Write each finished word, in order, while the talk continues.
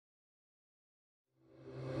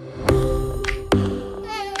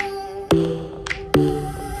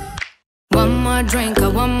more drink, or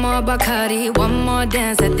one more Bacardi, one more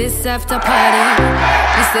dance at this after party.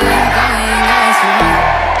 We still going strong.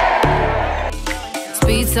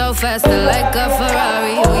 Speed so fast, like a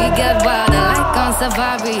Ferrari. We get wilder like on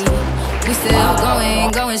safari. We still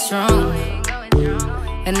going strong.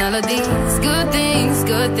 And all of these good things,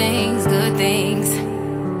 good things, good things.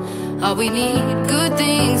 All we need, good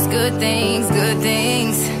things, good things, good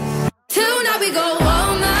things. Tonight we go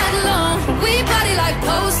all night long. We party like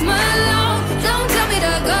Post Malone. Don't tell me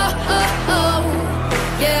to go.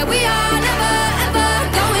 Yeah, we are never ever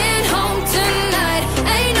going home tonight.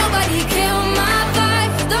 Ain't nobody kill my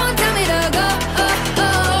vibe. Don't tell me to go.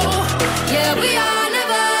 Yeah, we are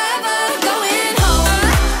never ever going home.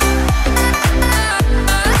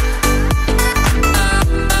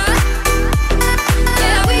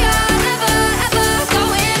 Yeah, we are never ever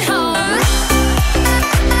going home.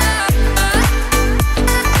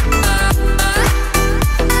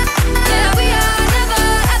 Yeah, we are never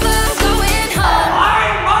ever going home.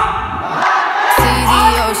 See the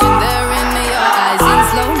ocean there in your eyes. In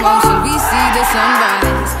slow motion, we see the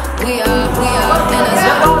sunrise. We are in a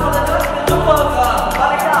zone.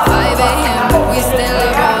 5 a.m. we still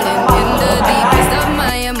are rolling in the deepest of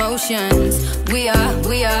my emotions. We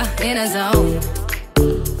are in a zone.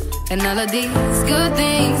 And all of these good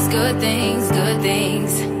things, good things, good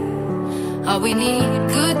things. All we need,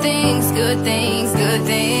 good things, good things, good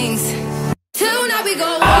things. Tonight we go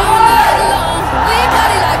all night long. We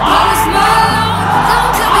party like Post Malone.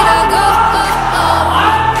 Don't tell me to go.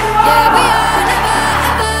 Yeah, we are never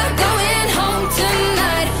ever going home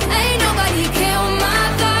tonight. Ain't nobody kill my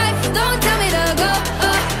vibe. Don't tell me to go.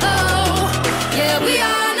 Yeah, we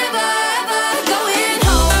are never ever going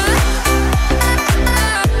home.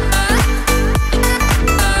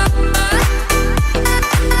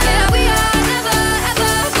 Yeah, we are never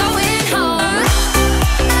ever going home.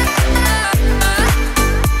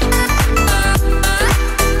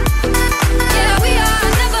 Yeah, we are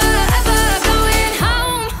never ever going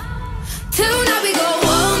home. Tonight we go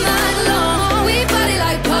all night long. We party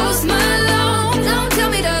like Post Malone. Don't tell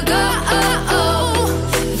me to go.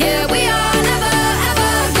 Yeah, we are never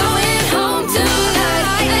ever going home tonight.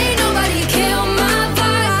 Ain't nobody kill my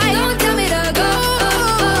vibe. Don't tell me to go.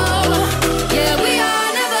 Yeah, we are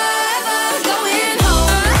never ever going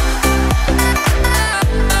home.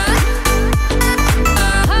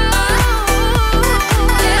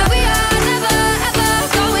 Yeah, we are never ever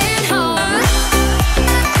going home.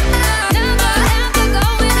 Never ever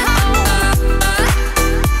going home.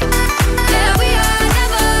 Yeah, we are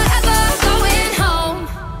never ever going home.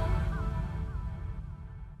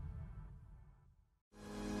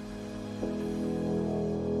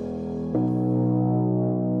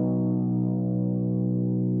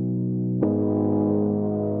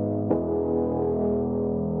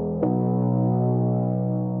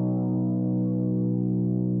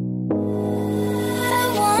 I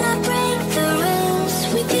wanna break the rules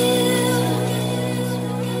with you.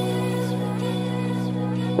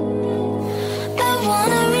 I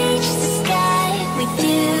wanna reach the sky with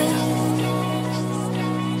you.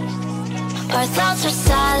 Our thoughts are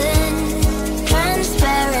silent,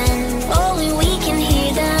 transparent. Only we can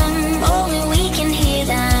hear them. Only we can hear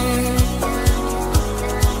them.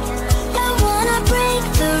 I wanna break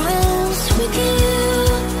the rules with you.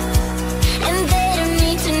 And they don't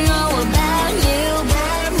need to know about you,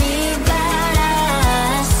 about me, about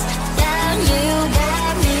us. About you,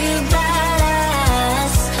 about me, about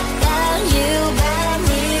us. About you, about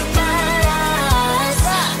me, about us.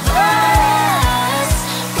 About us.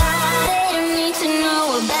 They don't need to know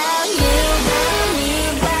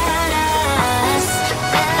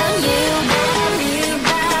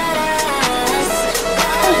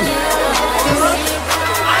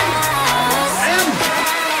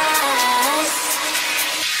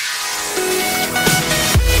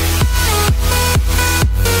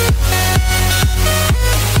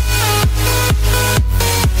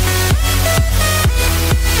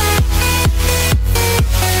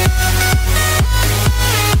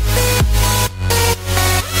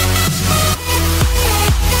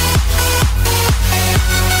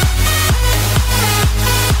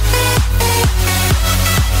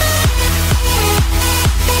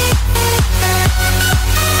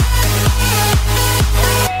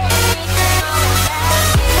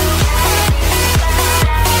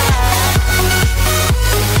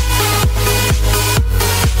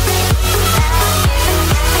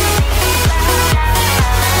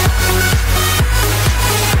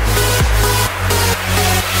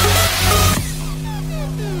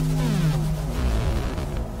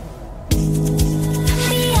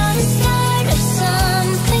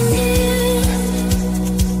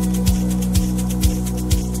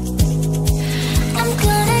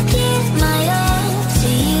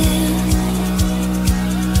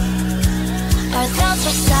thoughts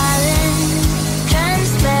are silent,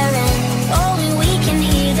 transparent. Only we can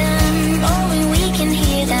hear them, only we can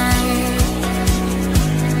hear them.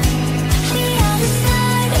 The other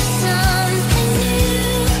side of something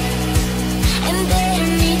new, and they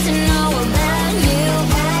need to know about you,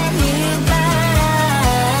 about you, about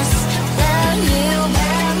us, about you,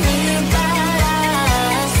 about you, about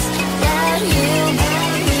us, about you,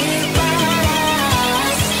 about you, about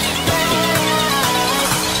us, about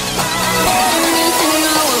us. They need to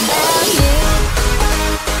know about you.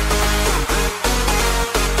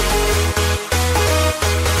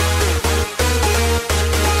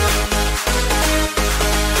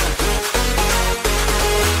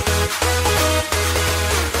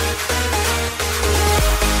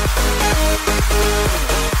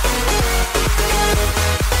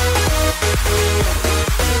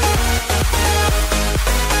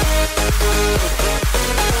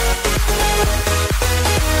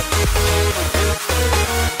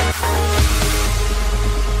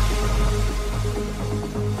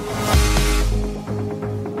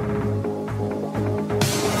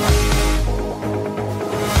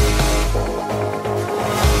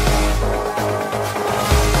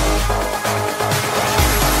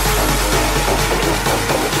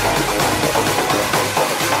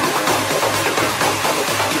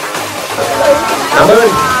 Cảm ơn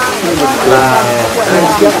là hai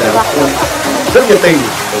chiếc rất nhiệt tình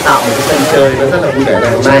tạo một cái sân chơi nó rất là vui vẻ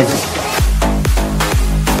ngày hôm nay.